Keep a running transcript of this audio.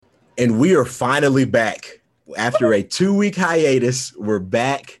And we are finally back. After a 2-week hiatus, we're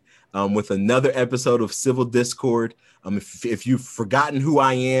back with another episode of Civil Discord. If you've forgotten who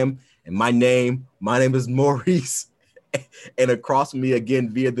I am and my name is Maurice. And across me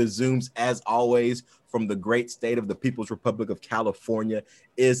again via the Zooms, as always, from the great state of the People's Republic of California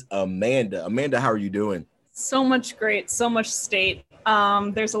is Amanda. Amanda, how are you doing? So much great, so much state.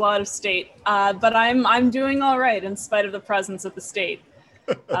 There's a lot of state, but I'm doing all right in spite of the presence of the state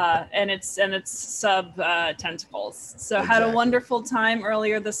and its sub tentacles. So Exactly. Had a wonderful time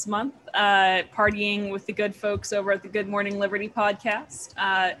earlier this month, partying with the good folks over at the Good Morning Liberty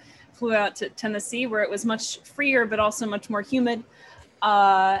podcast. Flew out to Tennessee where it was much freer, but also much more humid.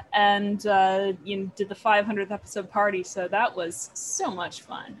 And did the 500th episode party. So that was so much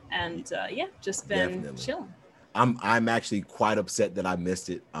fun. And just been Definitely. chilling. I'm actually quite upset that I missed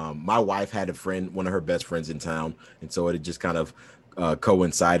it. My wife had a friend, one of her best friends in town. And so it just kind of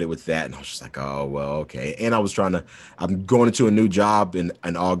coincided with that. And I was just like, oh, well, okay. And I'm going into a new job in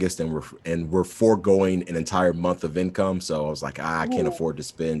August and we're foregoing an entire month of income. So I was like, I can't afford to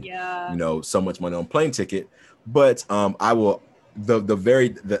spend, so much money on plane ticket. But I will.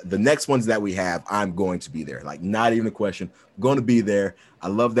 The next ones that we have, I'm going to be there. Like, not even a question. I'm going to be there. I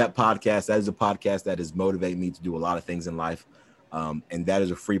love that podcast. That is a podcast that has motivated me to do a lot of things in life. And that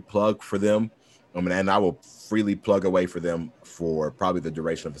is a free plug for them. And I will freely plug away for them for probably the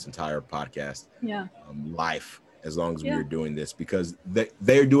duration of this entire podcast. Life, as long as we are doing this, because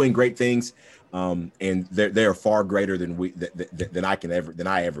they're doing great things. And they are far greater than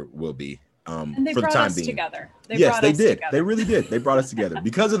I ever will be. And they for brought the time us being. Together. Yes, they did. Together. They really did. They brought us together.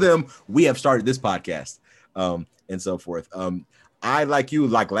 Because of them, we have started this podcast, and so forth. I,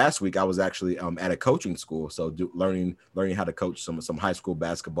 like last week, I was actually at a coaching school, so learning how to coach some high school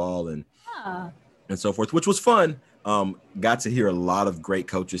basketball and so forth, which was fun. Got to hear a lot of great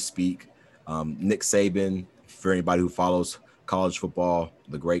coaches speak. Nick Saban, for anybody who follows college football,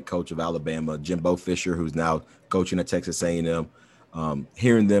 the great coach of Alabama. Jimbo Fisher, who's now coaching at Texas A&M.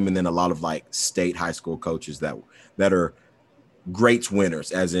 Hearing them, and then a lot of state high school coaches that are great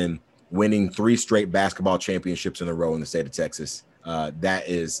winners, as in winning 3 straight basketball championships in a row in the state of Texas.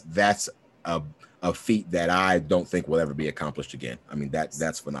 That's a feat that I don't think will ever be accomplished again. I mean,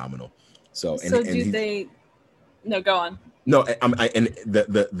 that's phenomenal. So No, go on. No,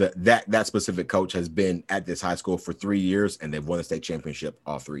 that specific coach has been at this high school for 3 years, and they've won the state championship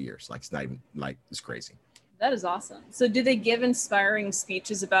all 3 years. It's not even it's crazy. That is awesome. So do they give inspiring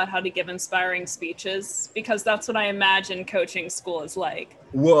speeches about how to give inspiring speeches? Because that's what I imagine coaching school is like.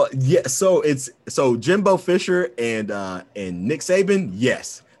 Well, yeah. So Jimbo Fisher and Nick Saban,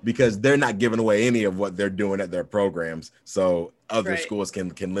 yes, because they're not giving away any of what they're doing at their programs. So other schools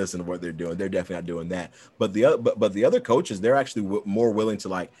can listen to what they're doing. They're definitely not doing that. But the other coaches, they're actually more willing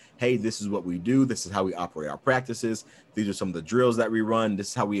to hey, this is what we do. This is how we operate our practices. These are some of the drills that we run. This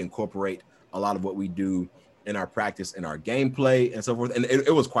is how we incorporate a lot of what we do in our practice and our gameplay and so forth. And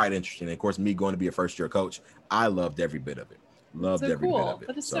it was quite interesting. And of course, me going to be a first-year coach, I loved every bit of it. Loved every bit of it.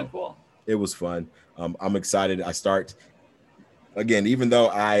 That is so cool. It was fun. I'm excited. I start again, even though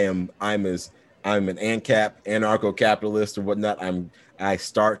I'm an ANCAP, anarcho-capitalist or whatnot. I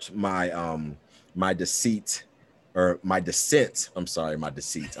start my deceit or my descent. I'm sorry, my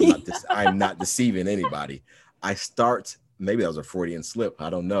deceit. I'm not deceiving anybody. I start. Maybe that was a Freudian slip. I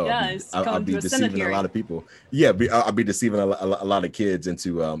don't know. Yeah, I'll be deceiving a lot of people. Yeah, I'll be deceiving a lot of kids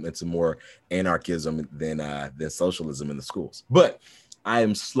into more anarchism than socialism in the schools. But I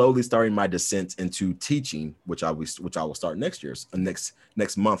am slowly starting my descent into teaching, which I will start next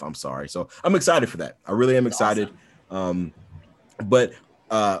month. I'm sorry. So I'm excited for that. I really am excited. Awesome. But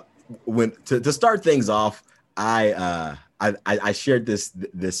when to start things off, I shared this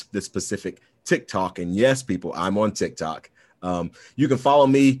specific TikTok, and yes, people, I'm on TikTok. You can follow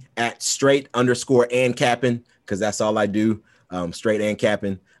me at straight_ANCAPing, because that's all I do. Straight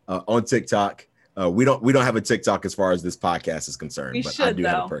ANCAPing on TikTok. We don't have a TikTok as far as this podcast is concerned, I do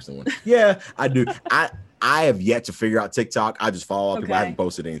have a personal one. Yeah, I do. I have yet to figure out TikTok. I just follow people. I haven't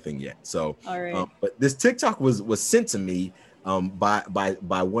posted anything yet. So, all right. But this TikTok was sent to me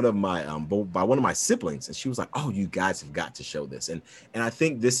by one of my siblings, and she was like, "Oh, you guys have got to show this." And I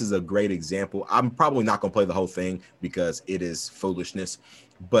think this is a great example. I'm probably not going to play the whole thing because it is foolishness,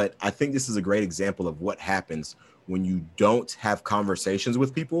 but I think this is a great example of what happens when you don't have conversations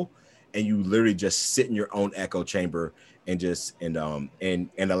with people and you literally just sit in your own echo chamber and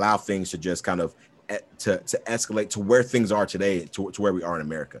allow things to just kind of to escalate to where things are today, to where we are in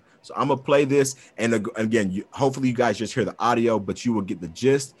America. So I'm gonna play this, and again, hopefully you guys just hear the audio, but you will get the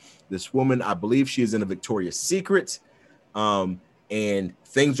gist. This woman, I believe she is in a Victoria's Secret, and and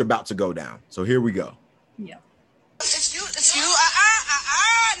things are about to go down. So here we go. Yeah. It's you.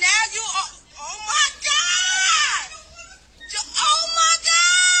 Now you are. Oh my God. Oh my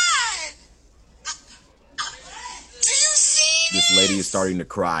God. Do you see This lady is starting to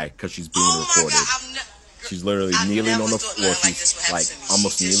cry because she's being recorded. She's literally kneeling on the floor. She's like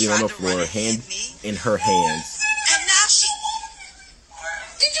almost kneeling on the floor, hand in her hands. And now she.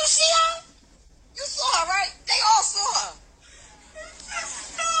 Did you see her? You saw her, right? They all saw her.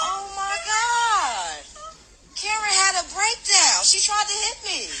 Oh my God. Karen had a breakdown. She tried to hit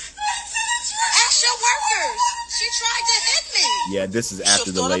me. Ask your workers. She tried to hit me. Yeah, this is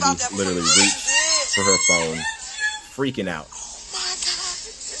after the lady literally reached for her phone, freaking out. Oh my God.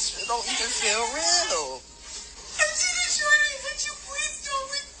 This don't even feel real.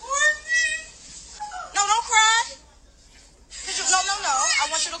 No, don't cry. No. I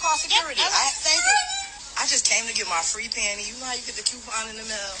want you to call security. Thank you. I just came to get my free panty. You know how you get the coupon in the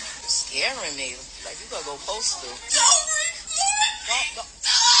mail? You're scaring me. Like you gotta go postal.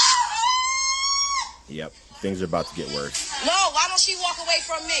 Yep, things are about to get worse. No, why don't she walk away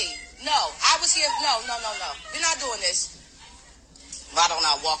from me? No, I was here. No. We're not doing this. Why don't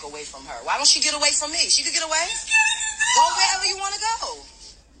I walk away from her? Why don't she get away from me? She could get away. Go wherever you want to go.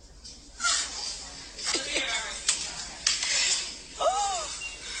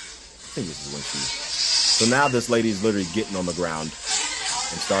 I think this is when so now this lady is literally getting on the ground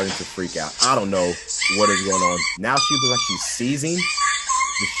and starting to freak out. I don't know what is going on. Now she looks like she's seizing,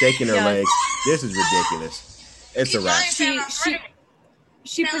 just shaking her legs. This is ridiculous. It's a wrap.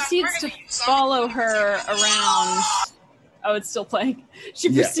 She proceeds to follow her around. Oh, it's still playing.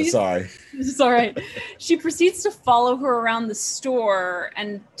 Sorry. It's all right. She proceeds to follow her around the store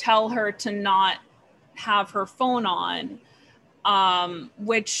and tell her to not have her phone on,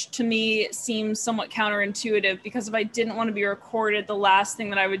 which to me seems somewhat counterintuitive, because if I didn't want to be recorded, the last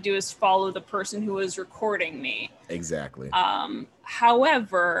thing that I would do is follow the person who was recording me. Exactly.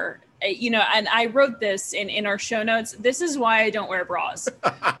 However, and I wrote this in our show notes. This is why I don't wear bras.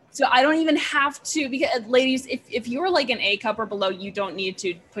 So I don't even have to, because ladies, if you're like an A cup or below, you don't need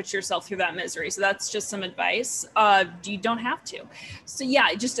to put yourself through that misery. So that's just some advice. You don't have to. So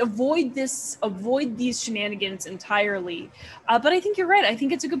yeah, just avoid these shenanigans entirely. But I think you're right. I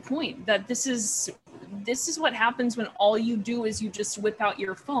think it's a good point that this is what happens when all you do is you just whip out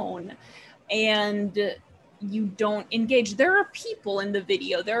your phone and you don't engage. There are people in the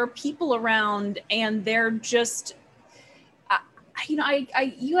video, there are people around, and they're just,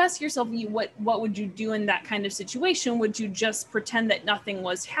 you ask yourself, what would you do in that kind of situation? Would you just pretend that nothing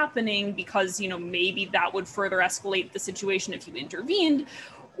was happening because, maybe that would further escalate the situation if you intervened?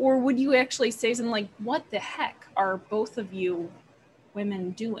 Or would you actually say something like, what the heck are both of you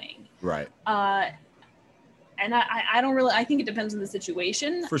women doing? Right. And I think it depends on the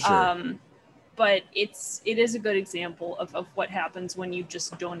situation. For sure. But it is a good example of what happens when you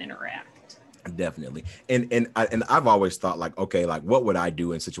just don't interact. Definitely. And I've always thought like, okay, like what would I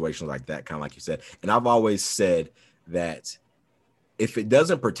do in situations like that? Kind of like you said. And I've always said that if it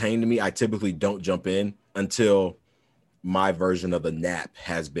doesn't pertain to me, I typically don't jump in until my version of the nap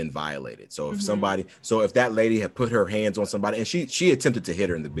has been violated. So if that lady had put her hands on somebody, and she attempted to hit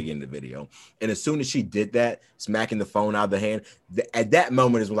her in the beginning of the video, and as soon as she did that, smacking the phone out of the hand, at that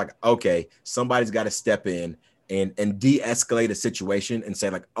moment is like, okay, somebody's got to step in and de-escalate a situation and say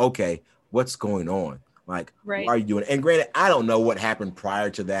like, okay, what's going on? Like, right. Why are you doing it? And granted, I don't know what happened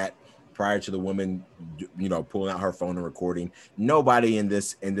prior to the woman, pulling out her phone and recording. Nobody in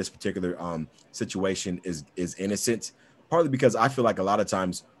this particular situation is innocent. Partly because I feel like a lot of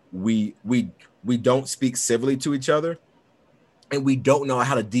times we don't speak civilly to each other, and we don't know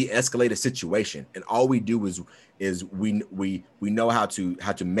how to de-escalate a situation. And all we do is we know how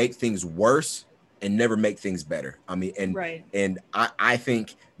to make things worse and never make things better. I mean, and I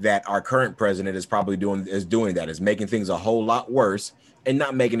think that our current president is probably doing that, is making things a whole lot worse and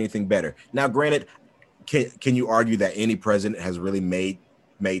not making anything better. Now, granted, can you argue that any president has really made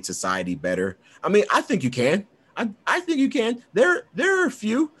society better? I mean, I think you can. I think you can. There are a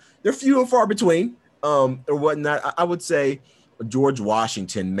few. They're few and far between, or whatnot. I would say George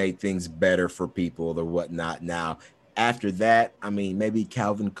Washington made things better for people or whatnot. Now, after that, I mean, maybe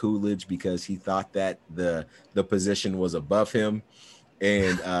Calvin Coolidge, because he thought that the position was above him,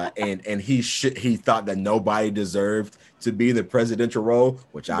 and he thought that nobody deserved to be in the presidential role,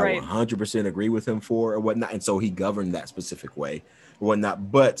 which I 100% agree with him for or whatnot. And so he governed that specific way or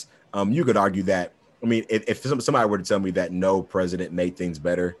whatnot. But you could argue that. I mean, if somebody were to tell me that no president made things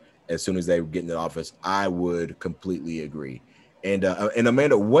better as soon as they get into office, I would completely agree. And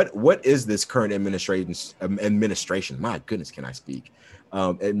Amanda, what is this current administration? My goodness, can I speak?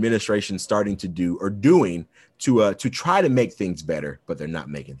 Administration starting to do or doing to try to make things better, but they're not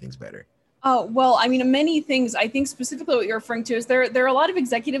making things better. Well, I mean, many things. I think specifically what you're referring to is there are a lot of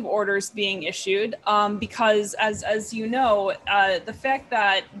executive orders being issued because, as you know, the fact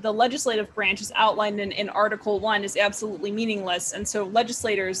that the legislative branch is outlined in Article 1 is absolutely meaningless, and so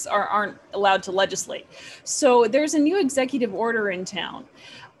legislators aren't allowed to legislate. So there's a new executive order in town,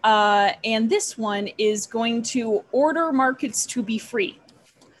 and this one is going to order markets to be free.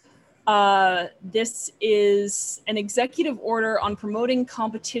 This is an executive order on promoting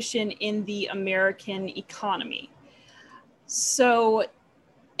competition in the American economy. So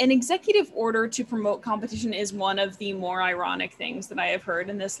an executive order to promote competition is one of the more ironic things that I have heard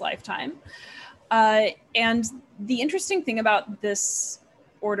in this lifetime. And the interesting thing about this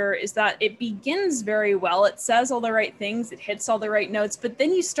order is that it begins very well. It says all the right things, it hits all the right notes, but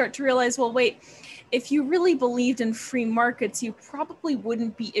then you start to realize, well, wait, if you really believed in free markets, you probably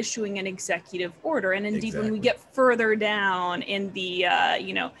wouldn't be issuing an executive order. And indeed, when we get further down in the,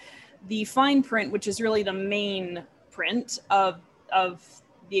 the fine print, which is really the main print of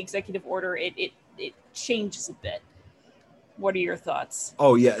the executive order, it changes a bit. What are your thoughts?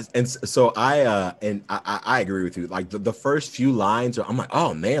 Oh yeah, and so I agree with you. Like the first few lines, I'm like,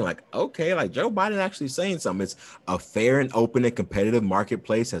 oh man, like okay, like Joe Biden actually saying something. It's a fair and open and competitive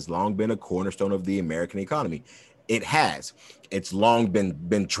marketplace has long been a cornerstone of the American economy. It has. It's long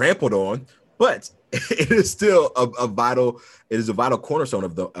been trampled on, but it is still a vital cornerstone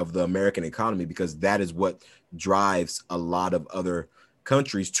of the American economy, because that is what drives a lot of other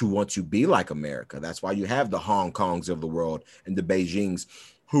countries to want to be like America. That's why you have the Hong Kongs of the world and the Beijings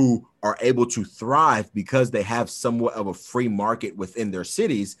who are able to thrive because they have somewhat of a free market within their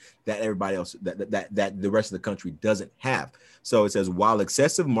cities that everybody else, that the rest of the country doesn't have. So it says, while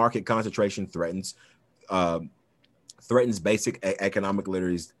excessive market concentration threatens basic economic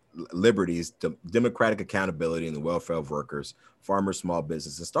liberties, democratic accountability, and the welfare of workers, farmers, small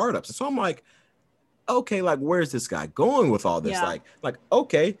business, and startups. And so I'm like, okay, like where's this guy going with all this? Yeah. Like,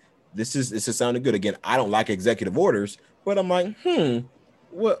 okay, this is sounding good. Again, I don't like executive orders, but I'm like,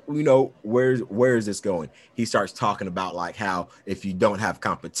 what, where is this going? He starts talking about like how if you don't have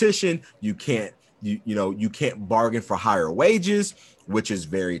competition, you can't bargain for higher wages, which is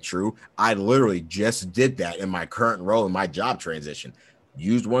very true. I literally just did that in my current role in my job transition.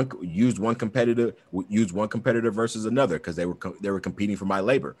 Used one competitor versus another because they were competing for my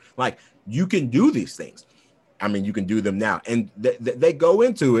labor. Like, you can do these things. I mean, you can do them now, and they go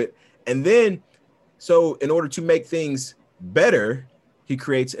into it. And then, so in order to make things better, he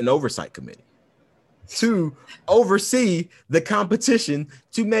creates an oversight committee to oversee the competition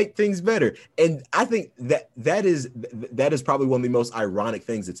to make things better. And I think that is probably one of the most ironic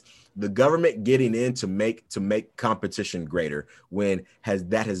things. It's the government getting in to make competition greater when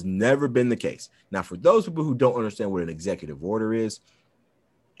that has never been the case. Now, for those people who don't understand what an executive order is,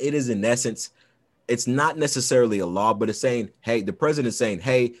 it is in essence, it's not necessarily a law, but it's saying, hey, the president is saying,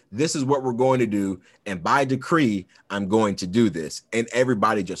 hey, this is what we're going to do. And by decree, I'm going to do this. And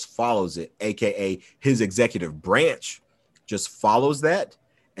everybody just follows it, AKA his executive branch just follows that.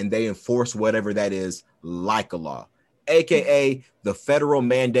 And they enforce whatever that is like a law, AKA the federal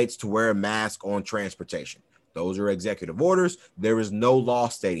mandates to wear a mask on transportation. Those are executive orders. There is no law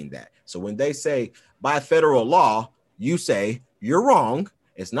stating that. So when they say by federal law, you say you're wrong.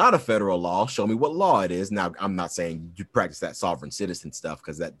 It's not a federal law. Show me what law it is. Now, I'm not saying you practice that sovereign citizen stuff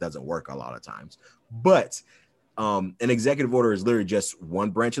because that doesn't work a lot of times. But an executive order is literally just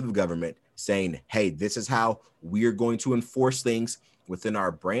one branch of the government saying, hey, this is how we're going to enforce things within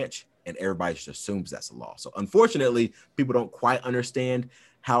our branch. And everybody just assumes that's a law. So unfortunately, people don't quite understand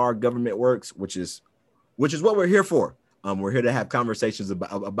how our government works, which is what we're here for. We're here to have conversations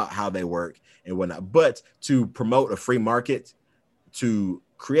about how they work and whatnot. But to promote a free market, to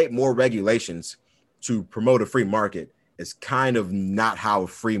create more regulations to promote a free market is kind of not how a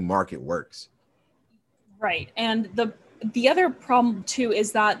free market works. Right. And the other problem too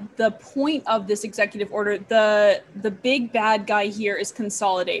is that the point of this executive order, the big bad guy here is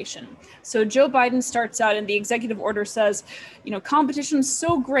consolidation. So Joe Biden starts out and the executive order says, competition's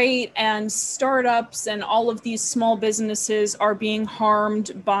so great and startups and all of these small businesses are being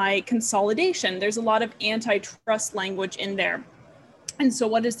harmed by consolidation. There's a lot of antitrust language in there. And so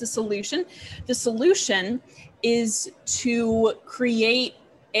what is the solution? The solution is to create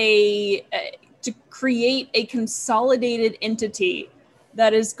a consolidated entity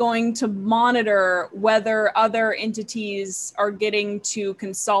that is going to monitor whether other entities are getting too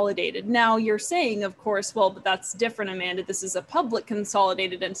consolidated. Now you're saying, of course, well, but that's different, Amanda. This is a public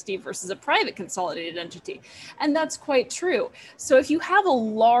consolidated entity versus a private consolidated entity. And that's quite true. So if you have a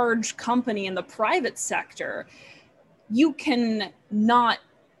large company in the private sector, you cannot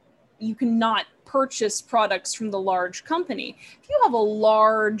purchase products from the large company. If you have a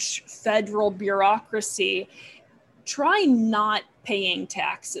large federal bureaucracy, try not paying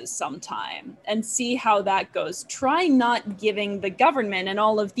taxes sometime and see how that goes. Try not giving the government and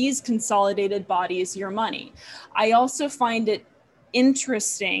all of these consolidated bodies your money. I also find it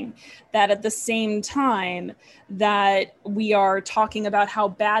interesting that at the same time that we are talking about how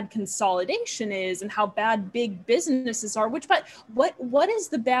bad consolidation is and how bad big businesses are, but what is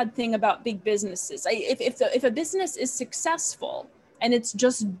the bad thing about big businesses? If a business is successful and it's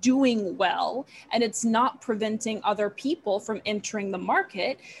just doing well and it's not preventing other people from entering the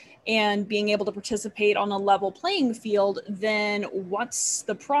market and being able to participate on a level playing field, then what's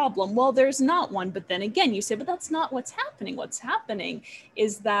the problem? Well, there's not one. But then again, you say, but that's not what's happening. What's happening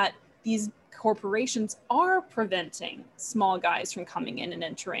is that these corporations are preventing small guys from coming in and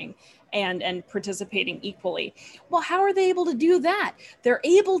entering and participating equally. Well, how are they able to do that? They're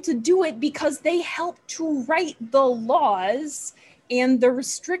able to do it because they help to write the laws and the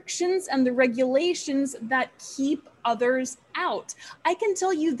restrictions and the regulations that keep others out. I can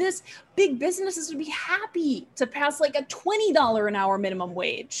tell you this, big businesses would be happy to pass like a $20 an hour minimum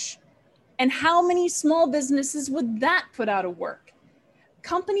wage. And how many small businesses would that put out of work?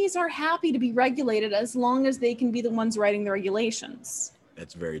 Companies are happy to be regulated as long as they can be the ones writing the regulations.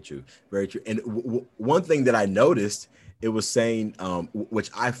 That's very true. Very true. And one thing that I noticed, it was saying, which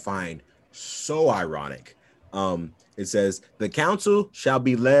I find so ironic, it says the council shall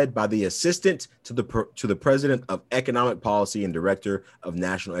be led by the assistant to the president of economic policy and director of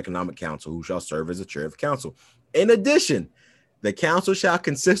National Economic Council, who shall serve as the chair of the council. In addition, the council shall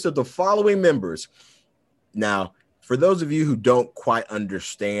consist of the following members. Now, for those of you who don't quite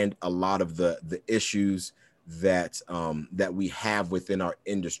understand a lot of the issues that we have within our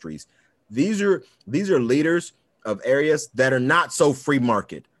industries, these are leaders of areas that are not so free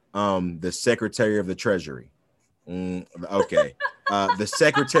market. The Secretary of the Treasury. Okay. The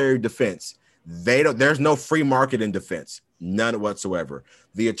Secretary of Defense. There's no free market in defense, none whatsoever.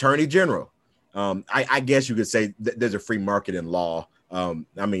 The Attorney General. I guess you could say there's a free market in law.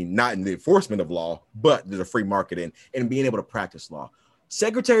 I mean, not in the enforcement of law, but there's a free market in being able to practice law.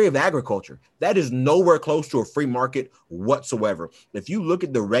 Secretary of Agriculture, that is nowhere close to a free market whatsoever. If you look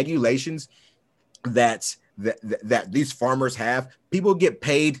at the regulations that these farmers have, people get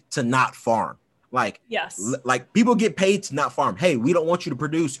paid to not farm. Yes. Like people get paid to not farm. Hey, we don't want you to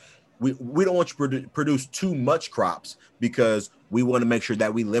produce. We don't want you to produce too much crops because we want to make sure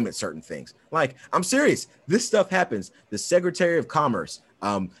that we limit certain things. Like, I'm serious. This stuff happens. The Secretary of Commerce.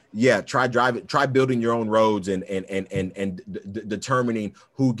 Try building your own roads and determining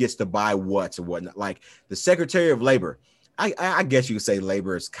who gets to buy what and whatnot. Like the Secretary of Labor. I guess you could say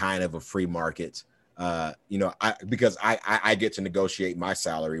labor is kind of a free market. Because I get to negotiate my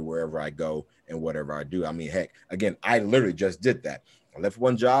salary wherever I go and whatever I do. I mean, heck, again, I literally just did that. I left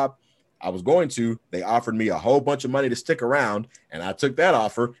one job. They offered me a whole bunch of money to stick around, and I took that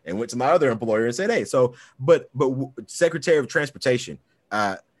offer and went to my other employer and said, hey, but Secretary of Transportation,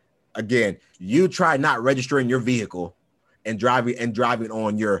 again, you try not registering your vehicle and driving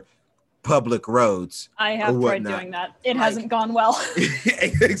on your public roads. I have tried doing that. It hasn't gone well.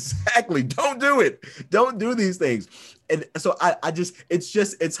 Exactly. Don't do it. Don't do these things. And so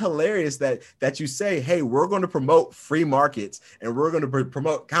it's hilarious that you say, hey, we're going to promote free markets and we're going to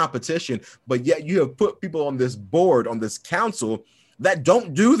promote competition, but yet you have put people on this board, on this council that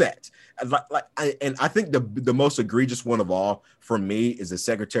don't do that. And I think the most egregious one of all for me is the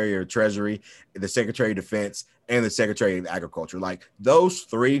Secretary of Treasury, the Secretary of Defense, and the Secretary of Agriculture. Like those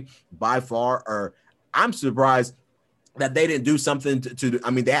three by far are, I'm surprised that they didn't do something I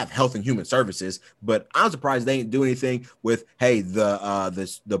mean, they have Health and Human Services, but I'm surprised they didn't do anything with, hey,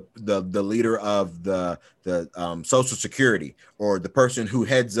 the leader of the Social Security, or the person who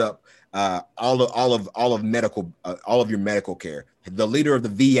heads up all of medical, all of your medical care, the leader of the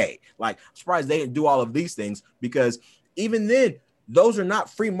VA. Like, I'm surprised they didn't do all of these things, because even then, those are not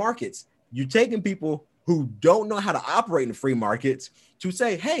free markets. You're taking people who don't know how to operate in free markets to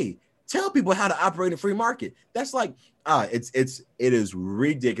say, hey, tell people how to operate in a free market. That's like, it is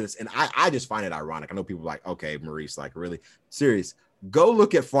ridiculous. And I just find it ironic. I know people are like, okay, Maurice, like, really serious. Go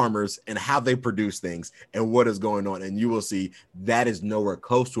look at farmers and how they produce things and what is going on. And you will see that is nowhere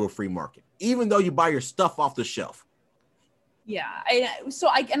close to a free market, even though you buy your stuff off the shelf. Yeah.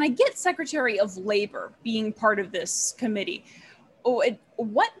 I get Secretary of Labor being part of this committee. Oh,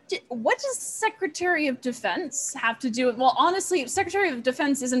 what does Secretary of Defense have to do with? Well, honestly, if Secretary of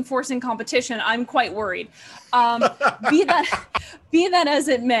Defense is enforcing competition, I'm quite worried. Be that as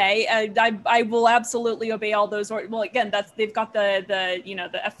it may, I will absolutely obey all those. Well, again, they've got the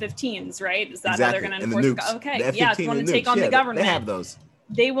F-15s, right? Is that how they're going to enforce? The okay, the yeah, if you want to take on the government, they have those.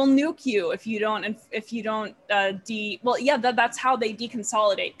 They will nuke you if you don't that's how they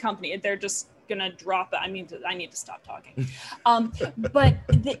deconsolidate company. They're just gonna drop it. I need to stop talking. But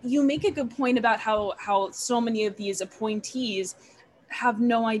you make a good point about how so many of these appointees have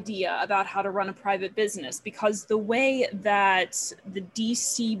no idea about how to run a private business, because the way that the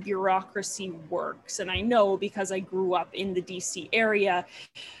DC bureaucracy works, and I know because I grew up in the DC area,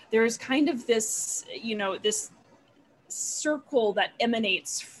 there's kind of this, this circle that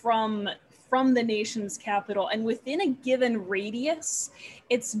emanates from the nation's capital, and within a given radius,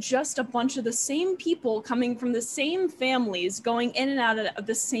 it's just a bunch of the same people coming from the same families going in and out of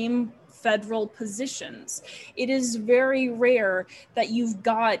the same federal positions. It is very rare that you've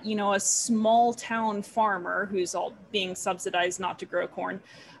got, a small town farmer who's all being subsidized not to grow corn.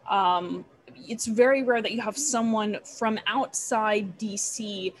 It's very rare that you have someone from outside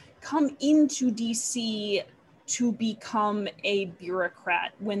DC come into DC to become a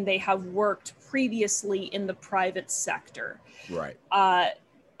bureaucrat when they have worked previously in the private sector. Right.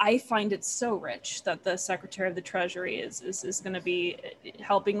 I find it so rich that the Secretary of the Treasury is going to be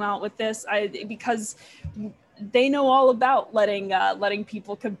helping out with this, because they know all about letting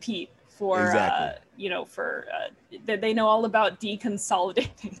people compete for, exactly. They know all about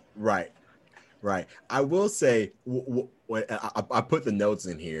deconsolidating. Right. I will say, when I put the notes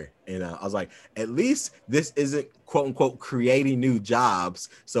in here, and I was like, at least this isn't quote unquote creating new jobs.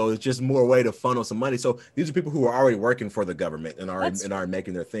 So it's just more way to funnel some money. So these are people who are already working for the government and are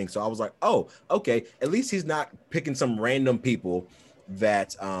making their thing. So I was like, oh, okay. At least he's not picking some random people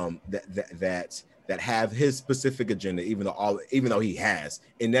that have his specific agenda, even though he has,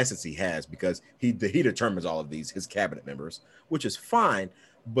 in essence, he has, because he determines all of these, his cabinet members, which is fine.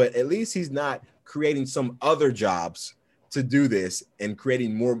 But at least he's not creating some other jobs to do this and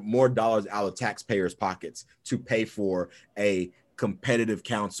creating more dollars out of taxpayers' pockets to pay for a competitive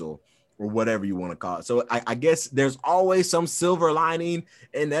council or whatever you want to call it. So I guess there's always some silver lining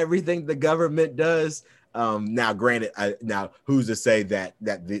in everything the government does. Now, granted, who's to say that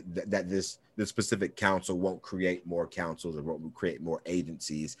this specific council won't create more councils or won't create more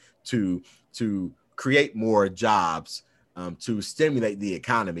agencies to create more jobs, to stimulate the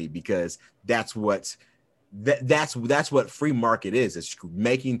economy, because that's what free market is. It's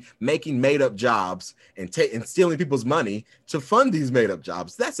making made up jobs and stealing people's money to fund these made up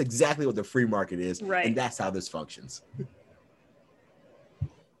jobs. That's exactly what the free market is, right? And that's how this functions.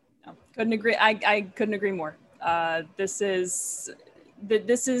 No, couldn't agree. I couldn't agree more. This is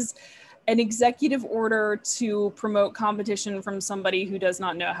an executive order to promote competition from somebody who does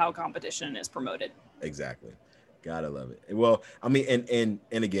not know how competition is promoted. Exactly. Gotta love it. Well, I mean, and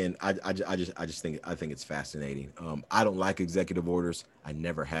again, I think it's fascinating. I don't like executive orders. I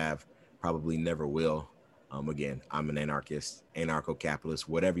never have, probably never will. Again, I'm an anarchist, anarcho-capitalist,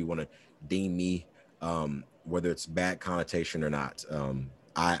 whatever you want to deem me, whether it's bad connotation or not.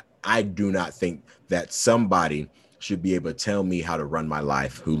 I do not think that somebody should be able to tell me how to run my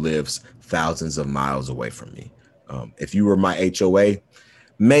life who lives thousands of miles away from me. If you were my HOA,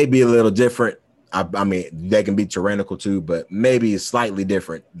 maybe a little different. I mean, they can be tyrannical too, but maybe it's slightly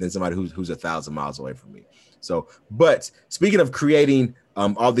different than somebody who's 1,000 miles away from me. So, but speaking of creating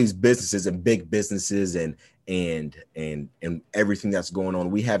all these businesses and big businesses and everything that's going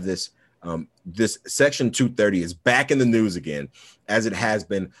on, we have this Section 230 is back in the news again, as it has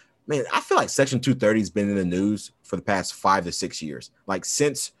been. Man, I feel like Section 230 has been in the news for the past 5 to 6 years. Like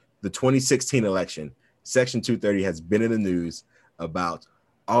since the 2016 election, Section 230 has been in the news about,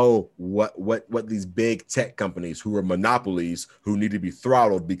 what these big tech companies who are monopolies who need to be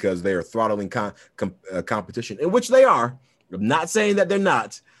throttled because they are throttling competition, in which they are. I'm not saying that they're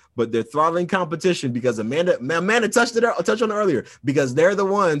not, but they're throttling competition because Amanda touched on it earlier, because they're the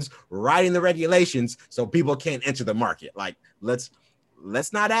ones writing the regulations so people can't enter the market. Like, let's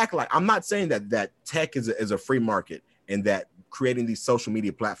not act like, I'm not saying that tech is a free market and that creating these social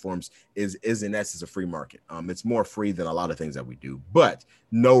media platforms is in essence a free market. It's more free than a lot of things that we do, but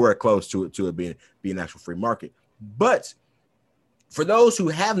nowhere close to it being an actual free market. But for those who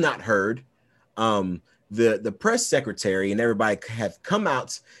have not heard, the press secretary and everybody have come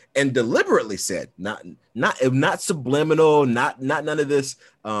out and deliberately said, not subliminal, not none of this,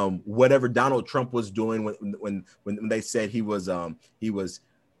 whatever Donald Trump was doing when they said he was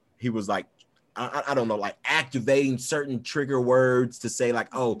like, I don't know, like activating certain trigger words to say like,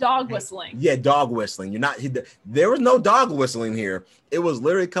 oh, dog whistling. Yeah, dog whistling. There was no dog whistling here. It was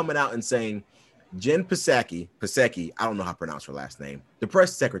literally coming out and saying, Jen Psaki, I don't know how to pronounce her last name, the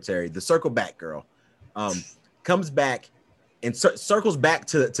press secretary, the circle back girl, comes back and circles back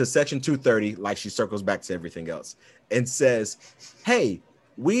to Section 230, like she circles back to everything else, and says, hey,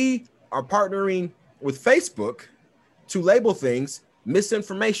 we are partnering with Facebook to label things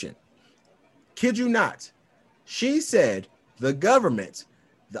misinformation. Kid you not. She said the government,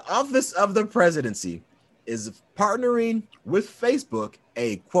 the office of the presidency, is partnering with Facebook,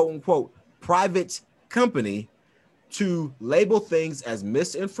 a quote unquote private company, to label things as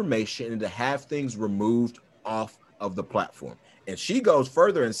misinformation and to have things removed off of the platform. And she goes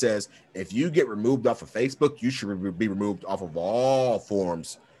further and says, if you get removed off of Facebook, you should be removed off of all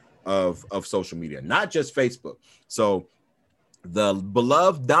forms of social media, not just Facebook. So the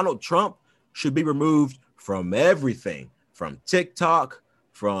beloved Donald Trump should be removed from everything, from TikTok,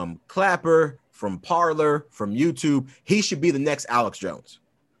 from Clapper, from Parler, from YouTube. He should be the next Alex Jones.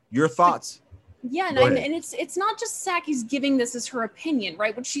 Your thoughts? Yeah, and it's not just Psaki's giving this as her opinion,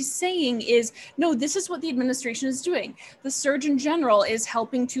 right? What she's saying is, no, this is what the administration is doing. The Surgeon General is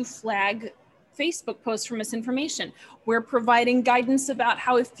helping to flag Facebook posts for misinformation. We're providing guidance about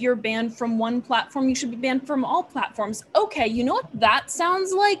how if you're banned from one platform, you should be banned from all platforms. Okay, you know what that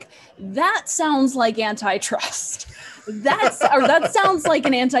sounds like? That sounds like antitrust. That sounds like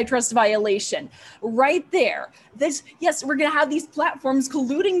an antitrust violation right there. Yes, we're going to have these platforms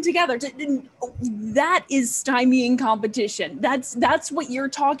colluding together. That is stymieing competition. That's what you're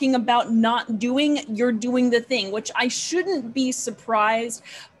talking about not doing. You're doing the thing, which I shouldn't be surprised,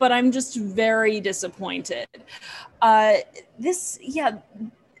 but I'm just very disappointed. This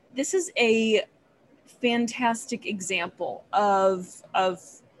is a fantastic example of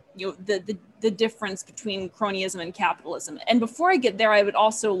the difference between cronyism and capitalism. And before I get there, I would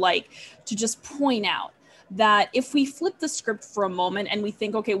also like to just point out that if we flip the script for a moment and we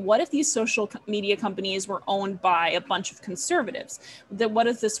think, okay, what if these social media companies were owned by a bunch of conservatives? What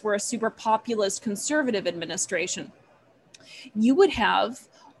if this were a super populist conservative administration? You would have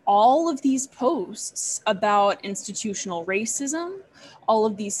all of these posts about institutional racism, all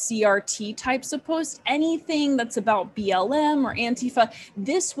of these CRT types of posts, anything that's about BLM or Antifa,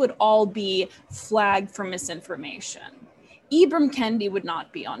 this would all be flagged for misinformation. Ibram Kendi would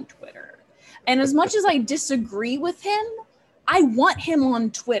not be on Twitter. And as much as I disagree with him, I want him on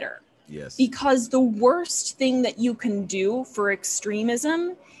Twitter. Yes. Because the worst thing that you can do for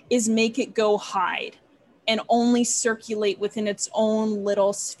extremism is make it go hide and only circulate within its own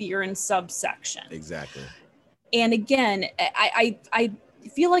little sphere and subsection. Exactly. And again, I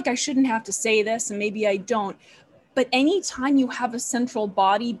feel like I shouldn't have to say this, and maybe I don't, but anytime you have a central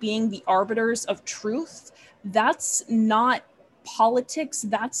body being the arbiters of truth, that's not politics,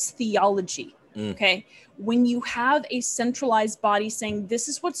 that's theology. Okay. When you have a centralized body saying this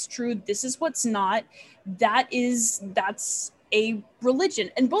is what's true, this is what's not, that's a religion.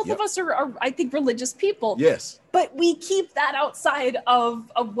 And both of us are, I think, religious people. Yes. But we keep that outside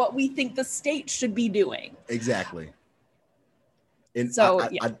of what we think the state should be doing. Exactly. And so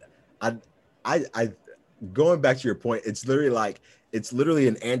I going back to your point, it's literally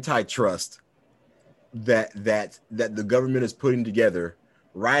an antitrust that the government is putting together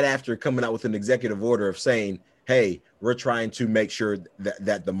right after coming out with an executive order of saying, hey, we're trying to make sure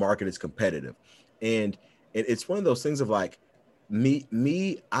that the market is competitive. And it's one of those things of like,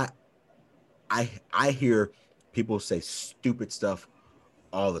 I hear people say stupid stuff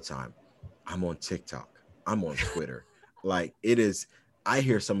all the time. I'm on TikTok. I'm on Twitter. Like I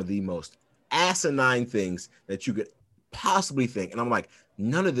hear some of the most asinine things that you could possibly think. And I'm like,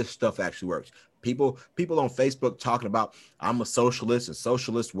 none of this stuff actually works. People on Facebook talking about I'm a socialist and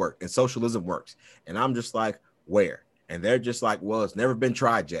socialism works. And I'm just like, where? And they're just like, well, it's never been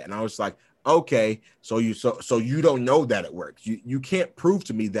tried yet. And I was like, okay, so you don't know that it works. You can't prove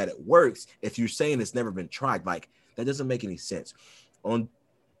to me that it works if you're saying it's never been tried. Like, that doesn't make any sense. On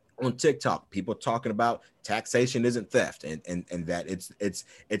TikTok, people talking about taxation isn't theft, and that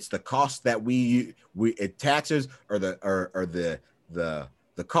it's the cost that taxes or the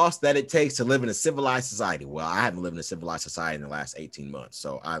cost that it takes to live in a civilized society. Well, I haven't lived in a civilized society in the last 18 months.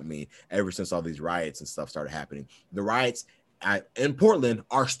 So, I mean, ever since all these riots and stuff started happening, the riots in Portland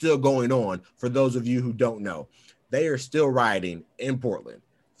are still going on. For those of you who don't know, they are still rioting in Portland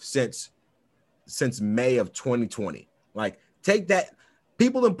since since May of 2020. Like, take that.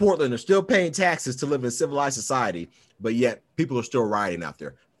 People in Portland are still paying taxes to live in civilized society, but yet people are still rioting out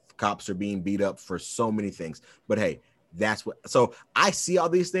there. Cops are being beat up for so many things. But hey, that's what. So I see all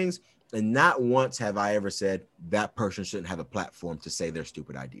these things, and not once have I ever said that person shouldn't have a platform to say their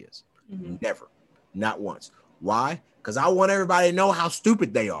stupid ideas. Never. Not once. Why? Because I want everybody to know how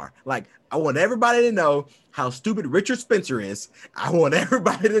stupid they are. Like, I want everybody to know how stupid Richard Spencer is. I want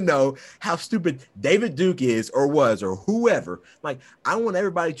everybody to know how stupid David Duke is or was or whoever. Like, I want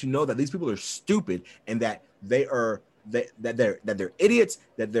everybody to know that these people are stupid and that they're idiots,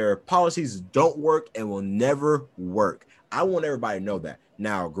 that their policies don't work and will never work. I want everybody to know that.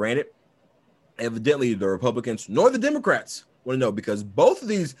 Now, granted, evidently the Republicans nor the Democrats want to know, because both of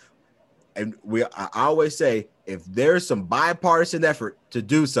these, and I always say, if there's some bipartisan effort to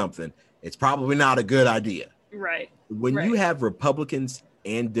do something, it's probably not a good idea. Right. When you have Republicans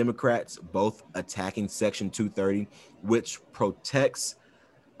and Democrats both attacking Section 230, which protects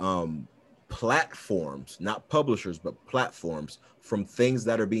platforms, not publishers, but platforms, from things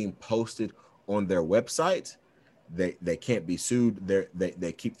that are being posted on their website, they can't be sued.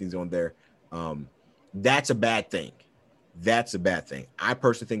 They keep things on there. That's a bad thing. That's a bad thing. I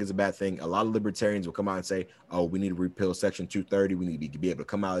personally think it's a bad thing. A lot of libertarians will come out and say, oh, we need to repeal Section 230. We need to be able to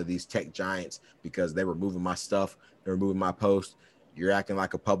come out of these tech giants because they're removing my stuff. They're removing my post. You're acting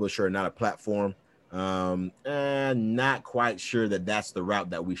like a publisher and not a platform. Not quite sure that that's the route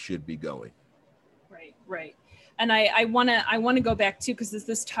that we should be going. Right. And I want to go back too, because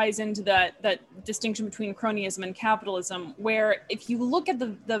this ties into that distinction between cronyism and capitalism, where if you look at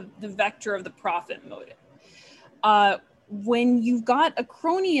the vector of the profit motive, when you've got a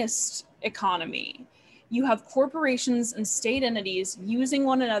cronyist economy, you have corporations and state entities using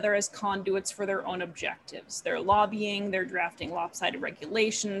one another as conduits for their own objectives. They're lobbying, they're drafting lopsided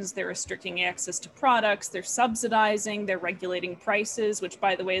regulations, they're restricting access to products, they're subsidizing, they're regulating prices, which,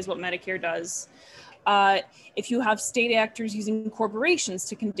 by the way, is what Medicare does. If you have state actors using corporations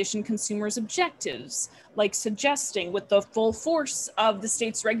to condition consumers' objectives, like suggesting with the full force of the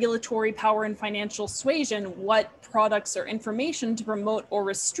state's regulatory power and financial suasion what products or information to promote or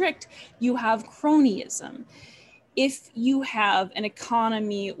restrict, you have cronyism. If you have an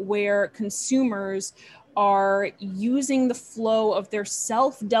economy where consumers are using the flow of their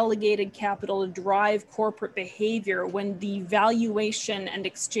self-delegated capital to drive corporate behavior, when the valuation and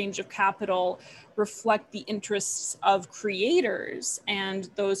exchange of capital reflect the interests of creators and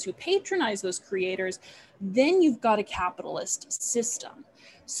those who patronize those creators, then you've got a capitalist system.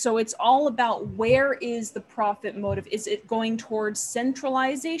 So it's all about, where is the profit motive? Is it going towards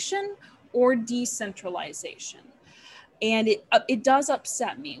centralization or decentralization? And it does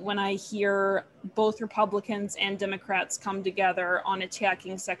upset me when I hear both Republicans and Democrats come together on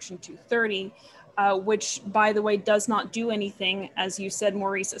attacking Section 230, which, by the way, does not do anything, as you said,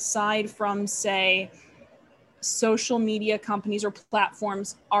 Maurice, aside from say social media companies or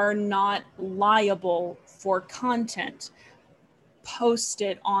platforms are not liable for content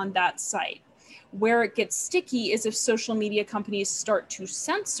posted on that site. Where it gets sticky is if social media companies start to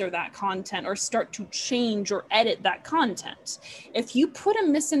censor that content or start to change or edit that content. If you put a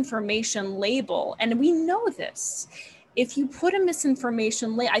misinformation label, and we know this, if you put a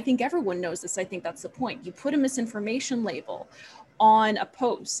misinformation label, I think everyone knows this, I think that's the point. You put a misinformation label on a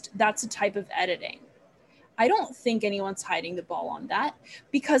post, that's a type of editing. I don't think anyone's hiding the ball on that,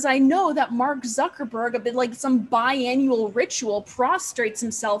 because I know that Mark Zuckerberg, a bit like some biannual ritual, prostrates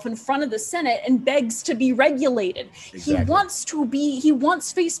himself in front of the Senate and begs to be regulated. Exactly. He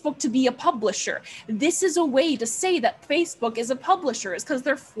wants Facebook to be a publisher. This is a way to say that Facebook is a publisher, is because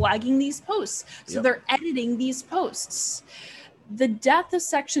they're flagging these posts. So they're editing these posts. The death of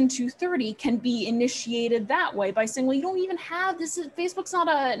Section 230 can be initiated that way by saying, well, you don't even have this. Facebook's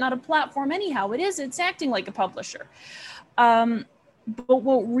not a platform anyhow. It's acting like a publisher. But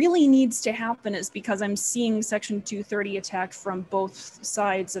what really needs to happen is, because I'm seeing Section 230 attacked from both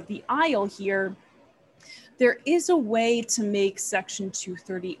sides of the aisle here, there is a way to make Section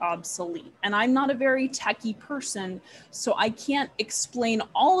 230 obsolete. And I'm not a very techie person, so I can't explain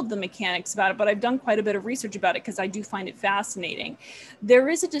all of the mechanics about it, but I've done quite a bit of research about it because I do find it fascinating. There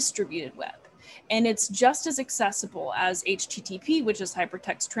is a distributed web, and it's just as accessible as HTTP, which is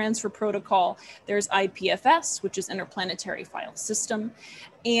Hypertext Transfer Protocol. There's IPFS, which is Interplanetary File System,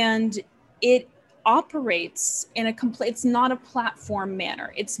 and it operates in it's not a platform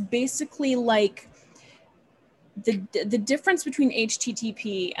manner. It's basically like, the difference between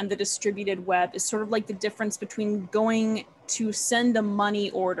HTTP and the distributed web is sort of like the difference between going to send a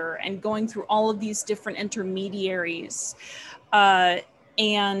money order and going through all of these different intermediaries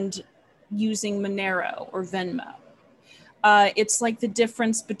and using Monero or Venmo. It's like the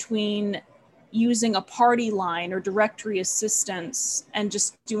difference between using a party line or directory assistance and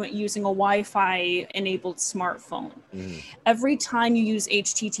just using a Wi-Fi enabled smartphone. Every time you use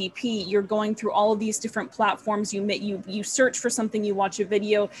HTTP, you're going through all of these different platforms. You search for something, you watch a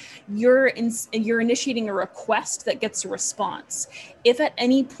video, you're initiating a request that gets a response. If at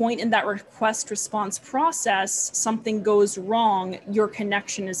any point in that request response process something goes wrong, your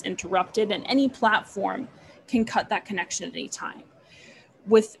connection is interrupted, and any platform can cut that connection at any time.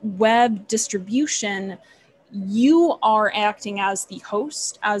 With web distribution, you are acting as the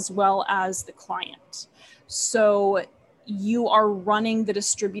host as well as the client. So you are running the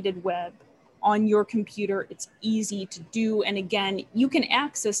distributed web on your computer. It's easy to do. And again, you can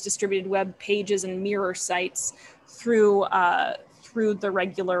access distributed web pages and mirror sites through the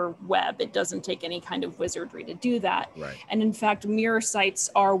regular web. It doesn't take any kind of wizardry to do that. Right. And in fact, mirror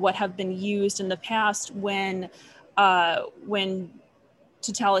sites are what have been used in the past when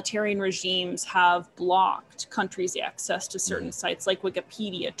totalitarian regimes have blocked countries' access to certain sites, like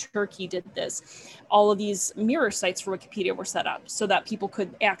Wikipedia. Turkey did this. All of these mirror sites for Wikipedia were set up so that people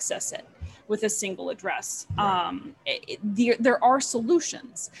could access it with a single address. Right. There are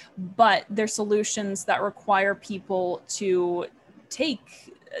solutions, but they're solutions that require people to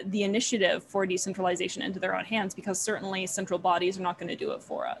take the initiative for decentralization into their own hands, because certainly central bodies are not going to do it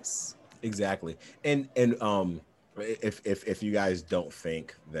for us. Exactly. And if you guys don't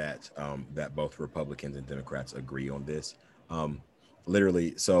think that that both Republicans and Democrats agree on this,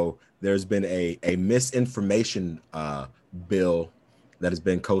 literally, so there's been a misinformation bill that has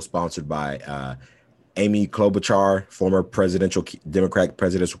been co-sponsored by Amy Klobuchar, former Democratic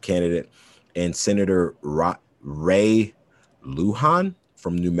presidential candidate, and Senator Ray Lujan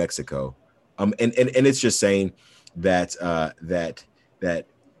from New Mexico. And it's just saying that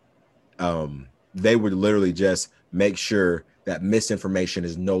they would literally just make sure that misinformation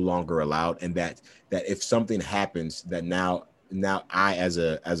is no longer allowed, and that if something happens, that now I as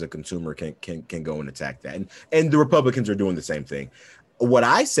a consumer can go and attack that. And the Republicans are doing the same thing. What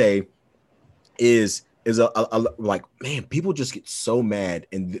I say is like, man, people just get so mad,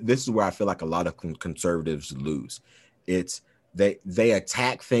 and this is where I feel like a lot of conservatives lose. It's they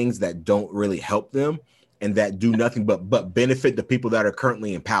attack things that don't really help them and that do nothing but benefit the people that are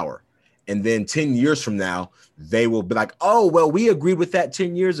currently in power. And then 10 years from now, they will be like, oh, well, we agreed with that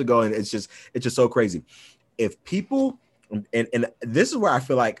 10 years ago. And it's just so crazy. If people, and this is where I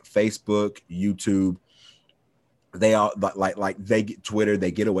feel like Facebook, YouTube, they are like they get Twitter,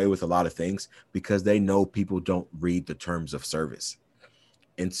 they get away with a lot of things because they know people don't read the terms of service.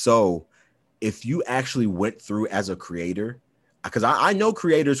 And so if you actually went through as a creator, because I know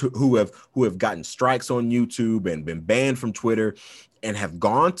creators who have gotten strikes on YouTube and been banned from Twitter, and have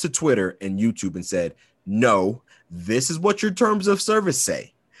gone to Twitter and YouTube and said, no, this is what your terms of service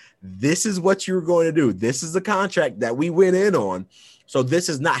say. This is what you're going to do. This is the contract that we went in on. So this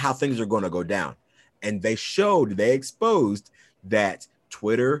is not how things are going to go down. And they exposed that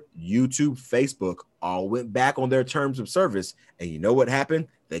Twitter, YouTube, Facebook all went back on their terms of service. And you know what happened?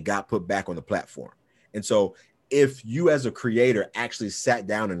 They got put back on the platform. And so if you as a creator actually sat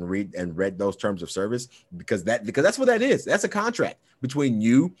down and read those terms of service, because that's what that is. That's a contract between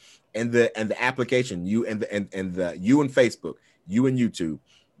you and the application, you and Facebook, you and YouTube,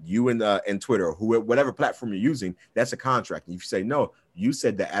 you and Twitter, whatever platform you're using. That's a contract. And if you say no, you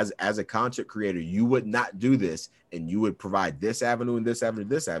said that as a content creator, you would not do this, and you would provide this avenue and this avenue,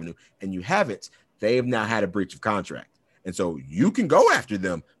 this avenue, and you haven't. They have now had a breach of contract. And so you can go after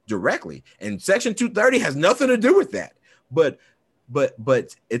them directly. And Section 230 has nothing to do with that. But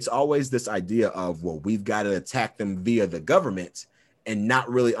it's always this idea of, well, we've got to attack them via the government, and not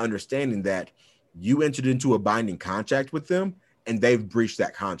really understanding that you entered into a binding contract with them and they've breached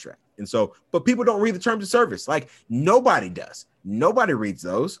that contract. And so, but people don't read the terms of service. Like, nobody does. Nobody reads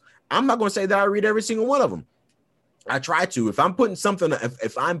those. I'm not going to say that I read every single one of them. I try to. If I'm putting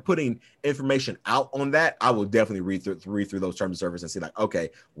if I'm putting information out on that, I will definitely read through those terms of service and see, like, okay,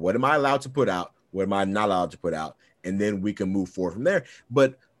 what am I allowed to put out? What am I not allowed to put out? And then we can move forward from there.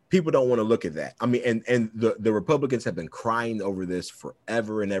 But people don't want to look at that. I mean, and the Republicans have been crying over this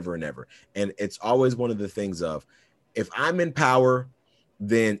forever and ever and ever. And it's always one of the things of, if I'm in power,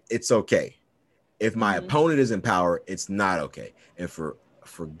 then it's okay. If my opponent is in power, it's not okay. And for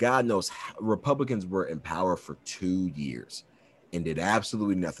God knows, Republicans were in power for 2 years. and did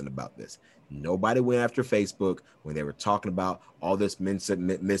absolutely nothing about this. Nobody went after Facebook when they were talking about all this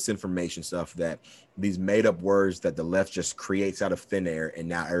misinformation stuff, that these made up words that the left just creates out of thin air and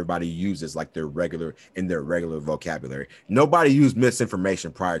now everybody uses like their regular vocabulary. Nobody used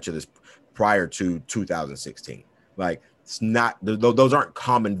misinformation prior to 2016. Like, it's not, those aren't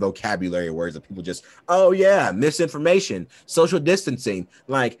common vocabulary words that people just, oh yeah, misinformation, social distancing.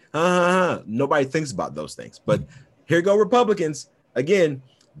 Like, nobody thinks about those things. But here go Republicans again,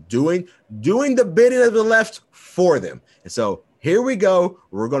 doing the bidding of the left for them. And so here we go.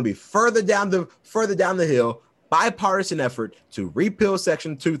 We're going to be further down the hill, bipartisan effort to repeal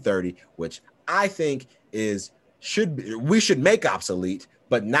Section 230, which I think we should make obsolete,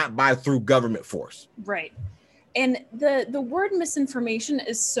 but not through government force. Right. And the word misinformation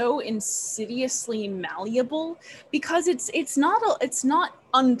is so insidiously malleable because it's not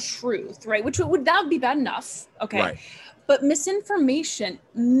untruth, right? Which that would be bad enough. Okay. Right. But misinformation,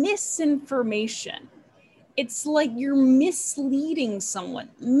 it's like you're misleading someone.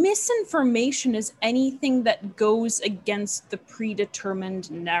 Misinformation is anything that goes against the predetermined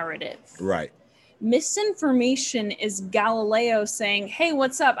narrative. Right. Misinformation is Galileo saying, hey,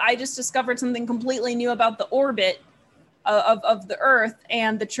 what's up? I just discovered something completely new about the orbit of the Earth,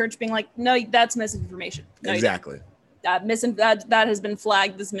 and the church being like, no, that's misinformation. No, exactly. That has been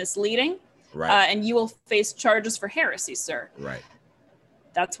flagged as misleading. Right. And you will face charges for heresy, sir. Right.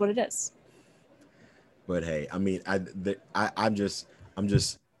 That's what it is. But hey, I mean, I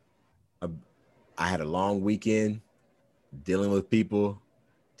had a long weekend dealing with people,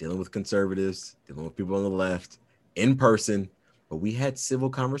 dealing with conservatives, dealing with people on the left in person, but we had civil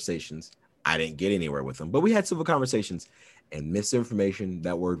conversations. I didn't get anywhere with them, but we had civil conversations, and misinformation,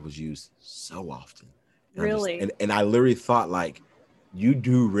 that word was used so often. And really? And I literally thought, like, you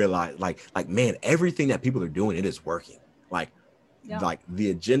do realize, like, man, everything that people are doing, it is working. Like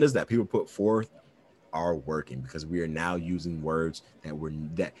the agendas that people put forth are working, because we are now using words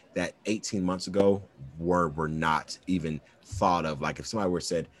that 18 months ago were not even thought of. Like, if somebody were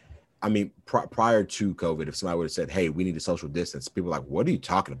said, I mean, prior to COVID, if somebody would have said, hey, we need to social distance, people are like, what are you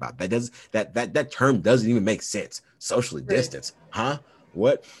talking about? That term doesn't even make sense. Socially distance, huh?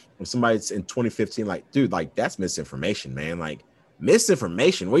 What? When somebody's in 2015, like, dude, like, that's misinformation, man. Like,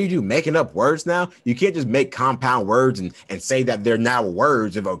 misinformation. What do you do? Making up words now? You can't just make compound words and say that they're now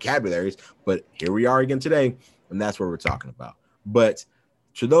words and vocabularies. But here we are again today, and that's what we're talking about. But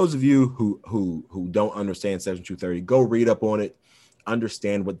to those of you who don't understand Section 230, go read up on it,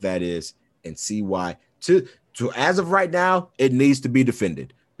 understand what that is, and see why. To as of right now, it needs to be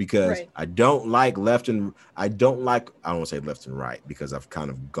defended, because I don't like I don't want to say left and right, because I've kind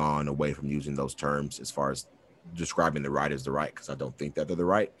of gone away from using those terms as far as describing the right as the right, because I don't think that they're the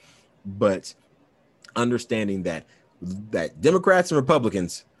right. But understanding that Democrats and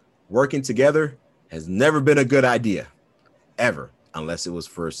Republicans working together has never been a good idea, ever, unless it was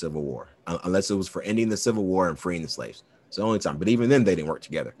for a civil war, unless it was for ending the Civil War and freeing the slaves. It's the only time. But even then, they didn't work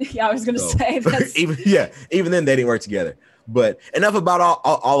together. Yeah, I was going to say that's... even then they didn't work together. But enough about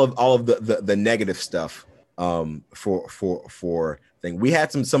all of the negative stuff. For thing, we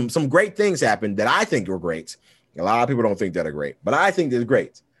had some great things happen that I think were great. A lot of people don't think that are great, but I think they're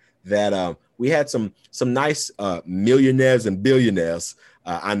great. That we had some nice millionaires and billionaires.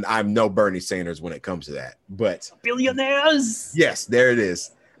 I'm no Bernie Sanders when it comes to that, but billionaires. Yes, there it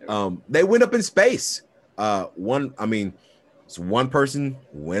is. They went up in space. One person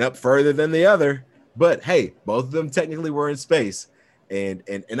went up further than the other, but hey, both of them technically were in space, and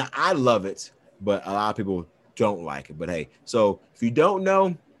I love it. But a lot of people don't like it. But hey, so if you don't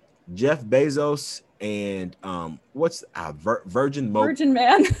know, Jeff Bezos and what's Virgin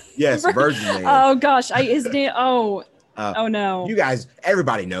Man? Yes, Virgin Man. Oh gosh, his name. Oh no. You guys,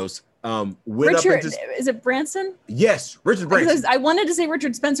 everybody knows. Is it Branson? Yes, Richard Branson. Because I wanted to say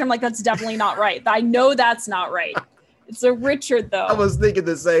Richard Spencer. I'm like, that's definitely not right. I know that's not right. It's a Richard, though. I was thinking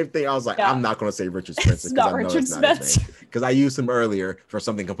the same thing. I was like, I'm not going to say Richard Spencer. It's not Richard Spencer. Because I used him earlier for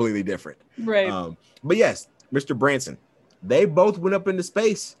something completely different. Right. But yes, Mr. Branson. They both went up into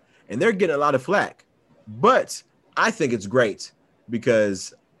space, and they're getting a lot of flack. But I think it's great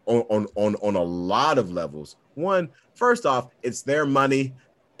because on a lot of levels. One, first off, it's their money.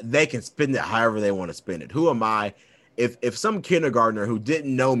 They can spend it however they want to spend it. Who am I? If some kindergartner who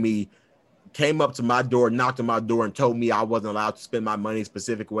didn't know me came up to my door, knocked on my door, and told me I wasn't allowed to spend my money a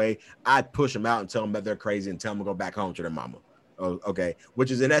specific way, I'd push them out and tell them that they're crazy and tell them to go back home to their mama. Oh, okay.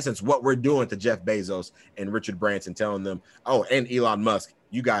 Which is in essence what we're doing to Jeff Bezos and Richard Branson, telling them, oh, and Elon Musk,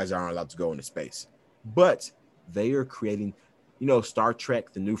 you guys aren't allowed to go into space. But they are creating, Star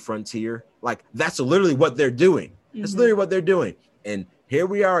Trek, The New Frontier. Like, that's literally what they're doing. That's literally what they're doing. And here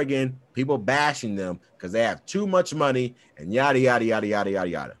we are again, people bashing them because they have too much money and yada, yada, yada, yada, yada,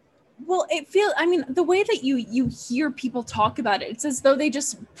 yada. Well, I mean, the way that you hear people talk about it, it's as though they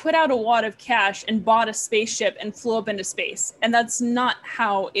just put out a wad of cash and bought a spaceship and flew up into space. And that's not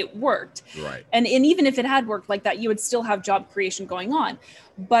how it worked. Right. And even if it had worked like that, you would still have job creation going on.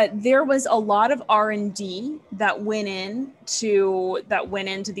 But there was a lot of R&D that went into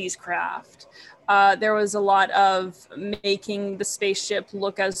these craft. There was a lot of making the spaceship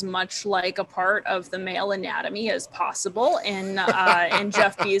look as much like a part of the male anatomy as possible in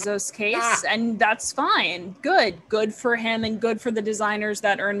Jeff Bezos' case, and that's fine. Good for him, and good for the designers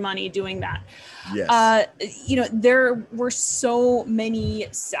that earn money doing that. Yes. There were so many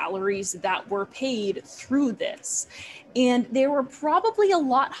salaries that were paid through this, and they were probably a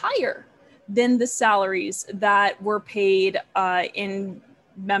lot higher than the salaries that were paid to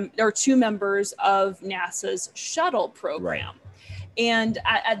members of NASA's shuttle program. Right. And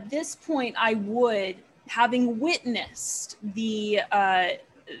at this point, I would, having witnessed the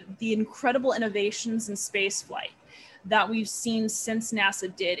incredible innovations in spaceflight that we've seen since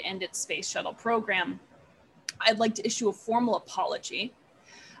NASA did end its space shuttle program, I'd like to issue a formal apology.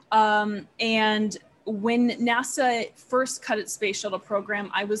 And when NASA first cut its space shuttle program,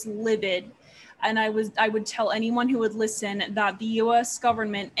 I was livid. And I would tell anyone who would listen that the US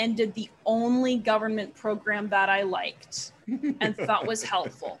government ended the only government program that I liked and thought was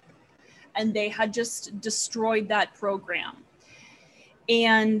helpful. And they had just destroyed that program.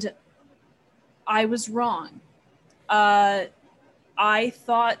 And I was wrong. I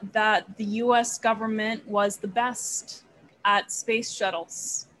thought that the US government was the best at space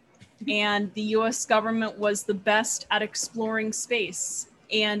shuttles. And the US government was the best at exploring space.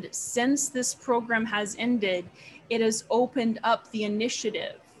 And since this program has ended, it has opened up the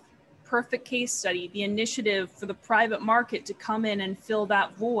initiative, perfect case study, the initiative for the private market to come in and fill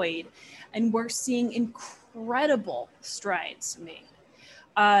that void. And we're seeing incredible strides made.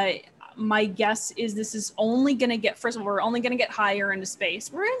 My guess is this is only going to get, first of all, we're only going to get higher into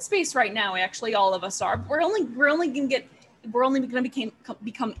space. We're in space right now. Actually, all of us are. We're only going to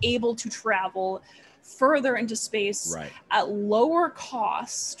become able to travel further into space, right, at lower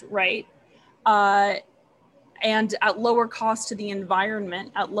cost, right? And at lower cost to the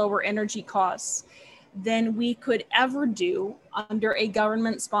environment, at lower energy costs than we could ever do under a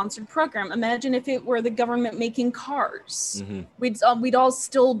government-sponsored program. Imagine if it were the government making cars. Mm-hmm. We'd all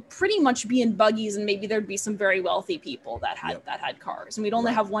still pretty much be in buggies, and maybe there'd be some very wealthy people that had cars, and we'd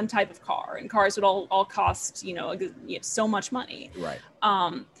only have one type of car, and cars would all cost so much money. Right.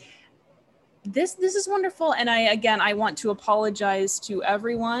 This is wonderful, and I want to apologize to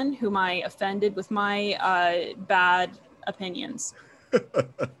everyone whom I offended with my bad opinions.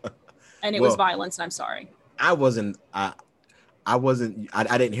 And it was violence, and I'm sorry. I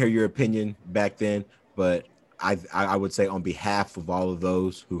didn't hear your opinion back then, but I would say on behalf of all of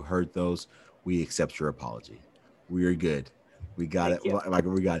those who heard those, we accept your apology. We are good. We got it. Like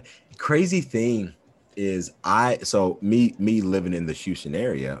we got it. Crazy thing is me living in the Houston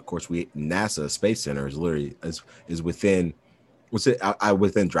area, of course, NASA Space Center is literally is within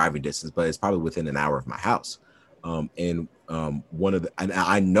within driving distance, but it's probably within an hour of my house. And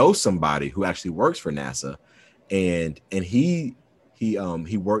I know somebody who actually works for NASA, and he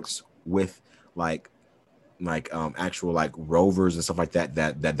works with actual rovers and stuff like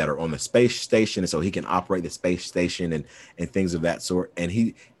that are on the space station, and so he can operate the space station and things of that sort.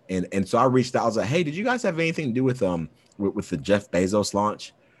 And so I reached out. I was like, hey, did you guys have anything to do with the Jeff Bezos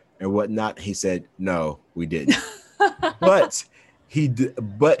launch and whatnot? He said, no, we didn't. but he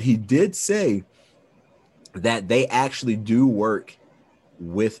did say that they actually do work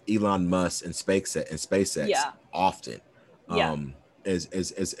with Elon Musk and SpaceX often.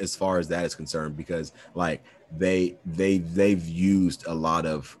 As far as that is concerned, because they've used a lot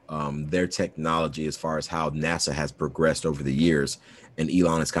of their technology as far as how NASA has progressed over the years, and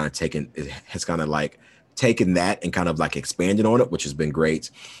Elon has kind of taken that and kind of expanded on it, which has been great.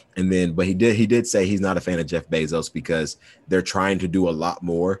 And then, but he did say he's not a fan of Jeff Bezos because they're trying to do a lot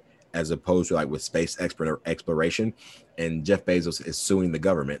more as opposed to with space exploration, and Jeff Bezos is suing the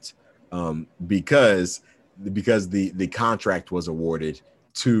government because the contract was awarded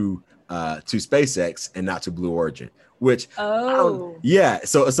to SpaceX and not to Blue Origin, which so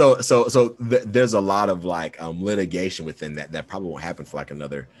there's a lot of litigation within that probably won't happen for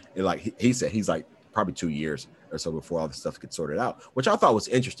another, he said he's probably 2 years or so before all this stuff gets sorted out, which I thought was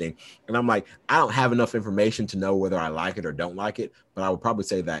interesting. And I'm I don't have enough information to know whether I like it or don't like it, but I would probably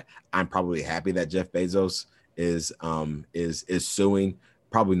say that I'm probably happy that Jeff Bezos is suing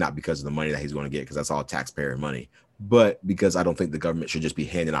probably not because of the money that he's going to get, because that's all taxpayer money, but because I don't think the government should just be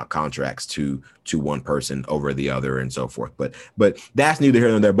handing out contracts to one person over the other and so forth. But that's neither here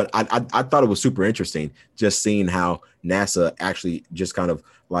nor there. But I thought it was super interesting just seeing how NASA actually just kind of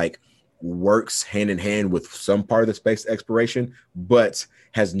like works hand in hand with some part of the space exploration, but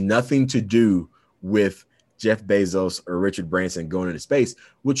has nothing to do with Jeff Bezos or Richard Branson going into space,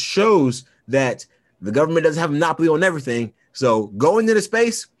 which shows that the government doesn't have a monopoly on everything. So going into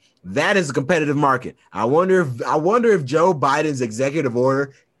space, that is a competitive market. I wonder if Joe Biden's executive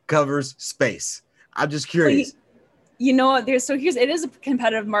order covers space. I'm just curious. You know what? It is a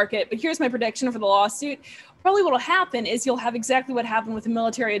competitive market, but here's my prediction for the lawsuit. Probably what will happen is you'll have exactly what happened with the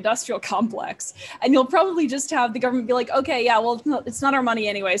military industrial complex. And you'll probably just have the government be like, okay, yeah, well, it's not our money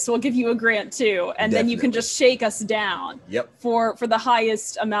anyway, so we'll give you a grant too. And then you can just shake us down for the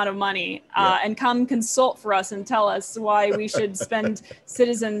highest amount of money and come consult for us and tell us why we should spend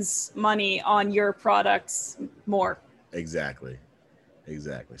citizens' money on your products more. Exactly.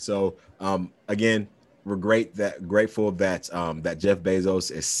 So again, we're grateful that that Jeff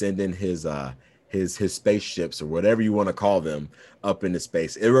Bezos is sending his spaceships, or whatever you want to call them, up into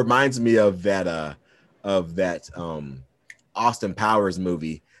space. It reminds me of that Austin Powers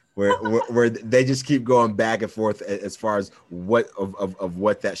movie where they just keep going back and forth as far as what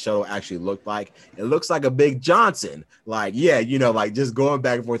that shuttle actually looked like. It looks like a Big Johnson, like just going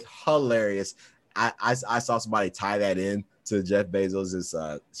back and forth. Hilarious. I saw somebody tie that in to Jeff Bezos's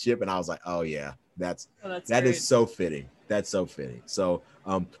ship, and I was like, oh yeah, that is so fitting. That's so fitting. So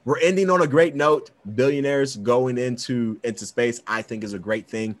we're ending on a great note. Billionaires going into space, I think, is a great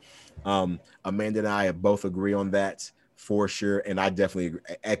thing. Amanda and I both agree on that for sure. And I definitely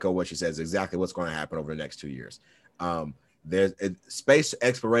echo what she says, exactly what's going to happen over the next 2 years. Space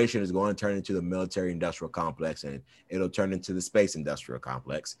exploration is going to turn into the military industrial complex, and it'll turn into the space industrial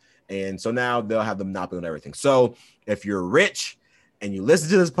complex. And so now they'll have the monopoly on everything. So if you're rich and you listen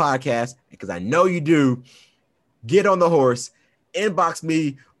to this podcast, because I know you do, get on the horse, inbox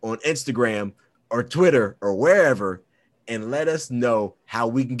me on Instagram or Twitter or wherever, and let us know how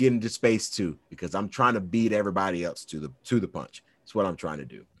we can get into space too, because I'm trying to beat everybody else to the punch. That's what I'm trying to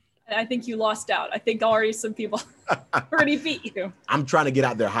do. I think you lost out. I think already some people already beat you. I'm trying to get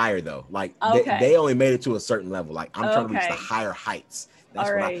out there higher though. Like they only made it to a certain level. Like I'm trying to reach the higher heights. That's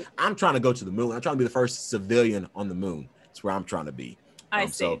what I'm trying to go to the moon. I'm trying to be the first civilian on the moon. That's where I'm trying to be. I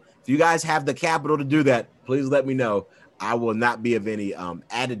see. So if you guys have the capital to do that, please let me know. I will not be of any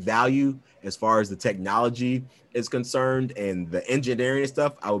added value as far as the technology is concerned and the engineering and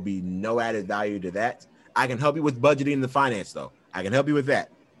stuff. I will be no added value to that. I can help you with budgeting and the finance though. I can help you with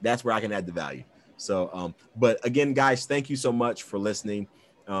that. That's where I can add the value. So, but again, guys, thank you so much for listening.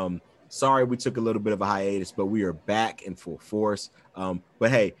 Sorry we took a little bit of a hiatus, but we are back in full force.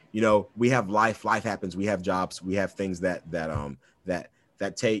 But hey, we have life. Life happens. We have jobs. We have things that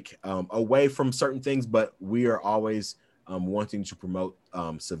take away from certain things, but we are always wanting to promote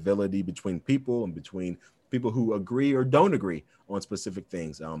civility between people and between people who agree or don't agree on specific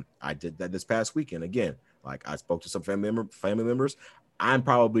things. I did that this past weekend. Again, like I spoke to some family members. I'm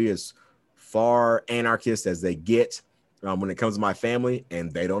probably as far anarchist as they get when it comes to my family,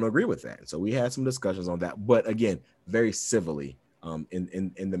 and they don't agree with that. And so we had some discussions on that, but again, very civilly,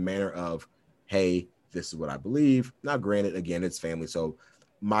 in the manner of, hey, this is what I believe. Now, granted, again, it's family, so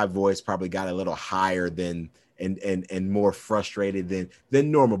my voice probably got a little higher than and more frustrated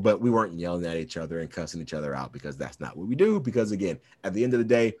than normal, but we weren't yelling at each other and cussing each other out, because that's not what we do. Because again, at the end of the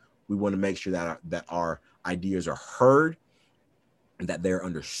day, we want to make sure that our ideas are heard and that they're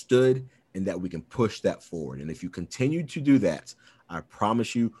understood and that we can push that forward. And if you continue to do that, I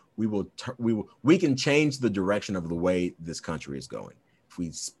promise you, we can change the direction of the way this country is going. If we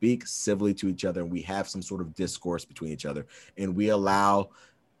speak civilly to each other and we have some sort of discourse between each other, and we allow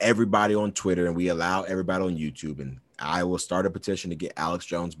everybody on Twitter and we allow everybody on YouTube, and I will start a petition to get Alex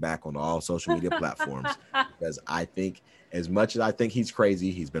Jones back on all social media platforms, because I think, as much as I think he's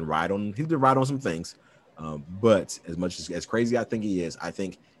crazy, he's been right on some things. But as much as crazy I think he is, I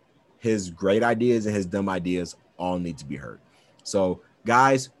think his great ideas and his dumb ideas all need to be heard. So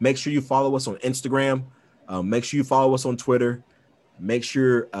guys, make sure you follow us on Instagram. Make sure you follow us on Twitter. Make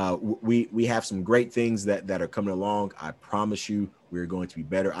sure we have some great things that are coming along. I promise you, we're going to be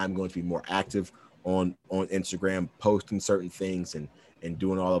better. I'm going to be more active on Instagram, posting certain things and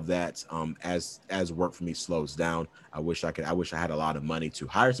doing all of that as work for me slows down. I wish I had a lot of money to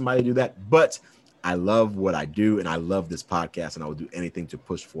hire somebody to do that, but I love what I do, and I love this podcast, and I will do anything to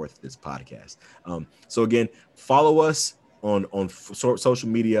push forth this podcast. So again, follow us on social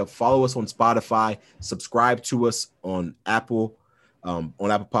media, follow us on Spotify, subscribe to us on Apple on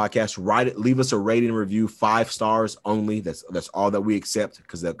Apple Podcasts. Write it, leave us a rating and review, 5 stars only. That's all that we accept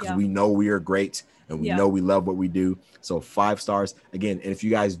because we know we are great and we know we love what we do. So 5 stars again. And if you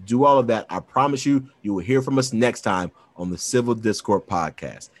guys do all of that, I promise you will hear from us next time on the Civil Discord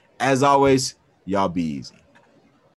podcast. As always, y'all be easy.